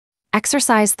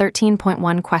Exercise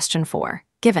 13.1 Question 4.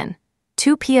 Given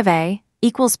 2 P of A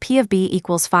equals P of B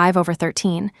equals 5 over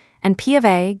 13, and P of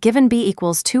A given B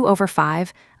equals 2 over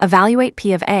 5, evaluate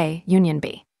P of A union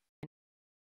B.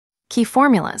 Key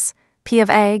formulas. P of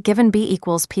A given B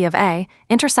equals P of A,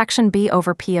 intersection B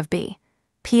over P of B.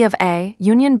 P of A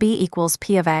union B equals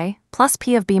P of A plus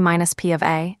P of B minus P of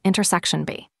A, intersection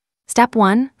B. Step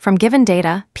 1. From given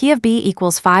data, P of B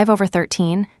equals 5 over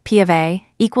 13, P of A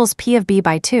equals P of B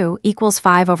by 2 equals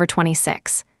 5 over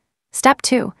 26. Step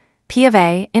 2. P of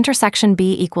A intersection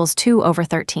B equals 2 over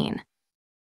 13.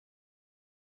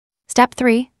 Step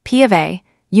 3. P of A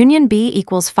union B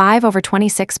equals 5 over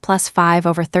 26 plus 5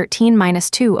 over 13 minus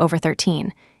 2 over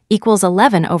 13 equals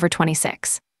 11 over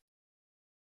 26.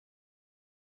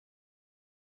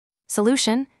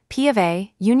 Solution. P of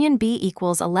A union B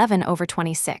equals 11 over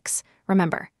 26.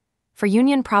 Remember, for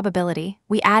union probability,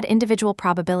 we add individual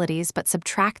probabilities but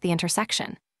subtract the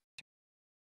intersection.